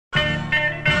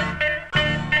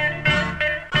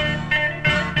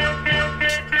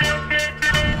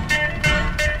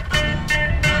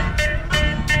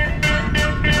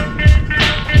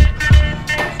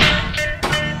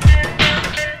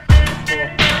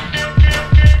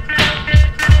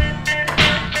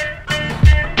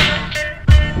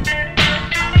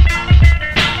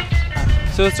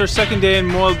So it's our second day in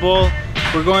Moalboal.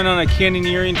 We're going on a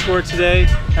canyoneering tour today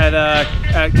at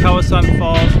Kawasan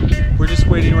Falls. We're just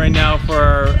waiting right now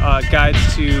for our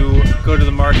guides to go to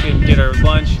the market and get our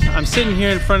lunch. I'm sitting here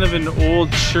in front of an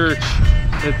old church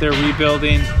that they're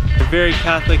rebuilding. They're very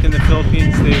Catholic in the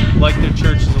Philippines. They like their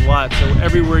churches a lot. So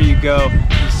everywhere you go,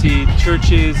 you see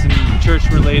churches and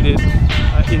church-related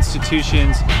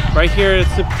institutions. Right here,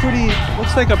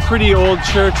 looks like a pretty old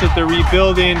church that they're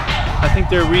rebuilding. I think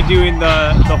they're redoing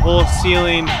the whole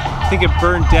ceiling. I think it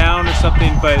burned down or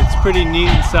something, but it's pretty neat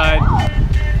inside.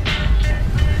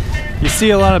 You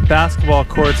see a lot of basketball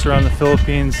courts around the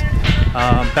Philippines.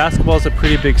 Basketball is a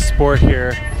pretty big sport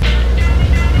here.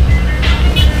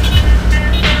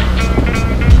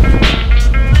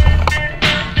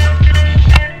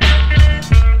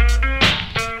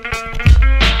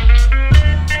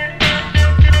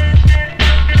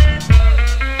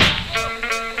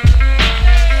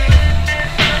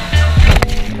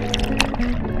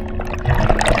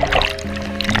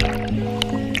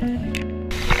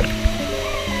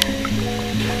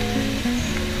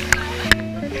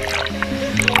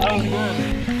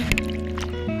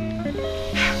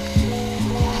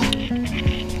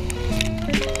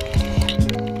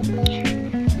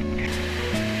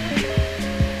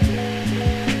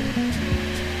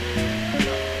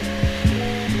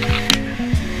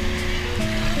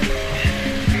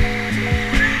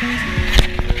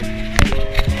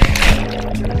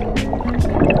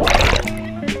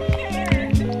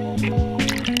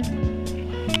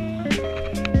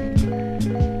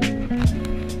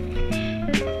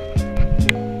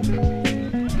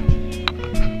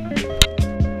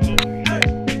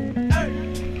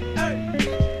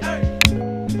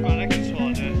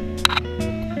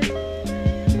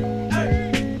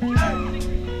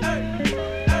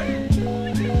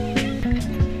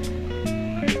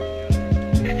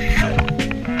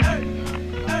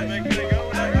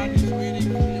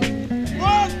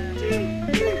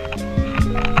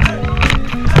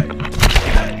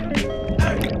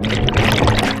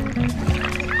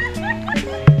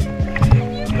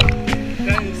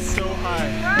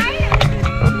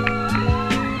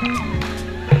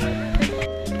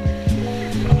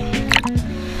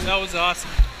 That was awesome.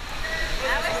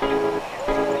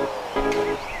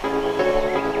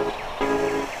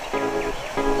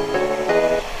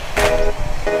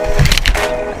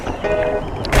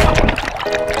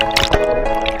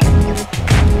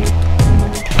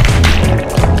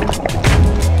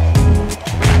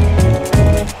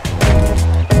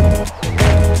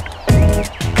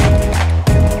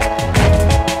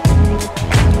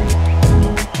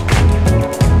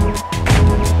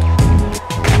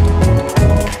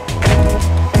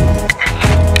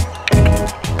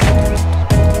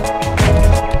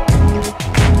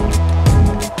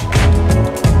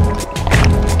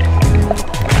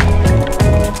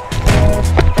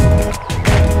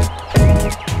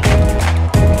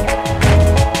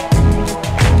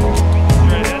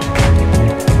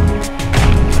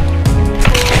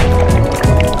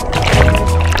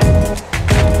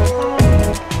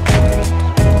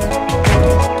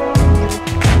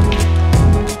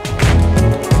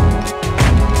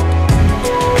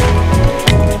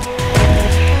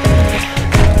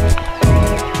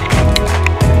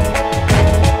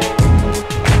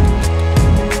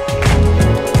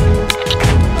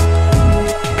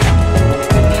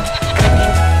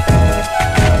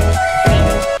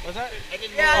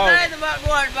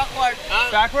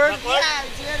 Backward? Yeah,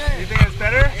 it's better. You think it's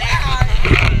better? Yeah.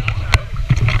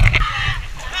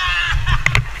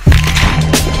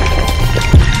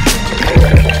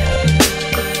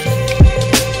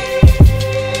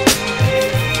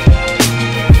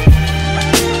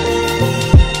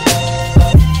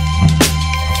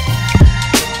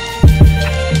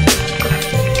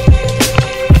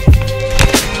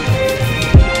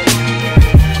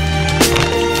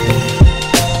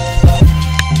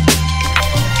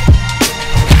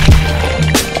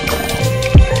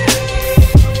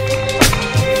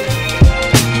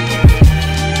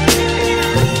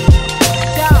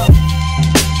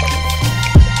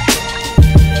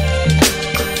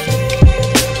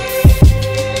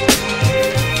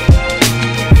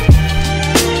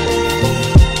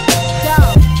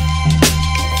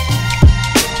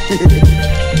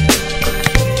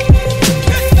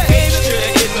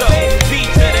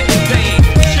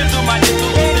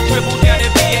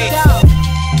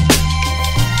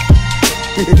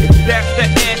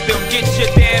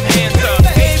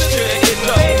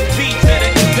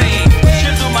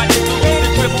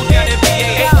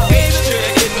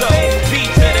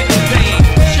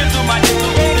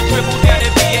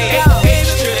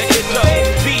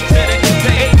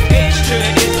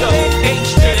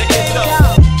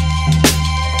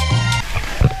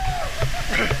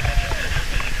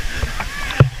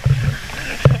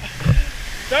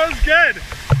 That was good.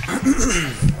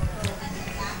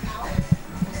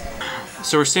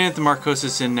 So we're staying at the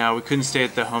Marcosas Inn now. We couldn't stay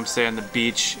at the homestay on the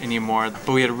beach anymore,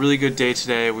 but we had a really good day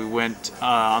today. We went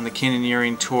on the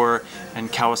canyoneering tour in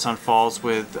Kawasan Falls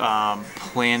with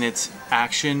Planet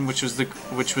Action, which was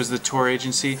the tour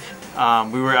agency.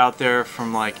 We were out there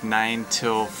from like 9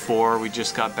 till 4. We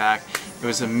just got back. It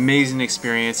was an amazing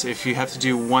experience. If you have to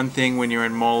do one thing when you're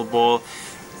in Moalboal,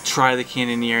 try the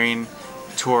canyoneering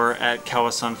tour at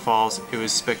Kawasan Falls. It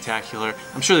was spectacular.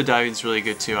 I'm sure the diving's really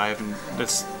good too.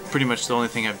 That's pretty much the only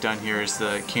thing I've done here is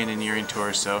the canyoneering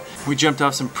tour. So we jumped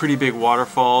off some pretty big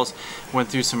waterfalls, went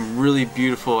through some really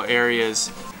beautiful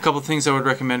areas. A couple things I would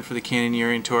recommend for the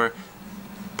canyoneering tour: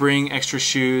 bring extra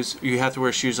shoes. You have to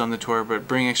wear shoes on the tour, but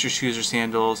bring extra shoes or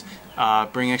sandals.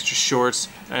 Bring extra shorts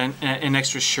and an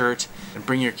extra shirt, and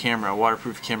bring your camera, a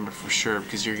waterproof camera for sure,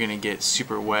 because you're gonna get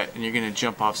super wet and you're gonna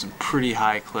jump off some pretty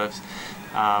high cliffs,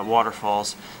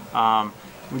 waterfalls.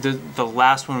 The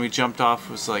last one we jumped off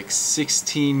was like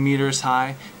 16 meters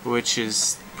high, which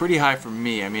is pretty high for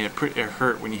me. I mean, it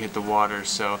hurt when you hit the water,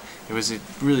 so it was a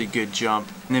really good jump.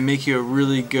 And they make you a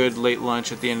really good late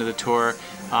lunch at the end of the tour.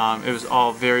 It was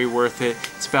all very worth it.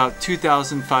 It's about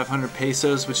 2,500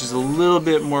 pesos, which is a little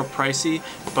bit more pricey,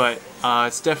 but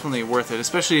it's definitely worth it,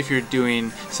 especially if you're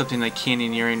doing something like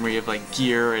canyoneering where you have like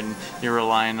gear and you're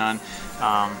relying on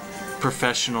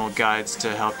professional guides to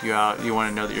help you out. You want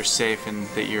to know that you're safe and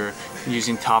that you're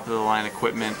using top of the line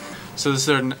equipment. So this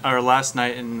is our last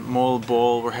night in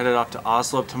Moalboal. We're headed off to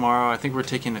Oslo tomorrow. I think we're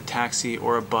taking a taxi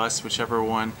or a bus, whichever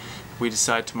one we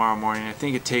decide tomorrow morning. I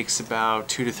think it takes about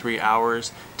 2 to 3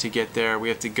 hours to get there. We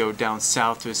have to go down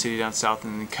south to a city down south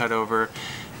and then cut over.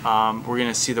 We're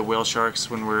gonna see the whale sharks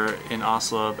when we're in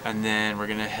Oslo, and then we're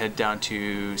gonna head down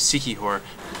to Sikihor.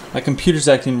 My computer's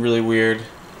acting really weird.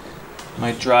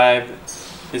 My drive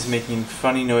is making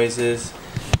funny noises,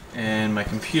 and my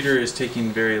computer is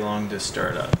taking very long to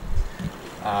start up.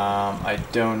 I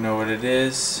don't know what it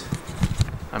is.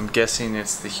 I'm guessing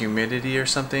it's the humidity or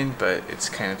something, but it's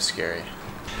kind of scary.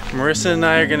 Marissa and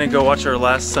I are gonna go watch our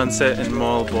last sunset in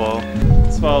Moalboal.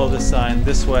 Let's follow the sign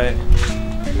this way.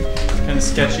 Kind of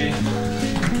sketchy.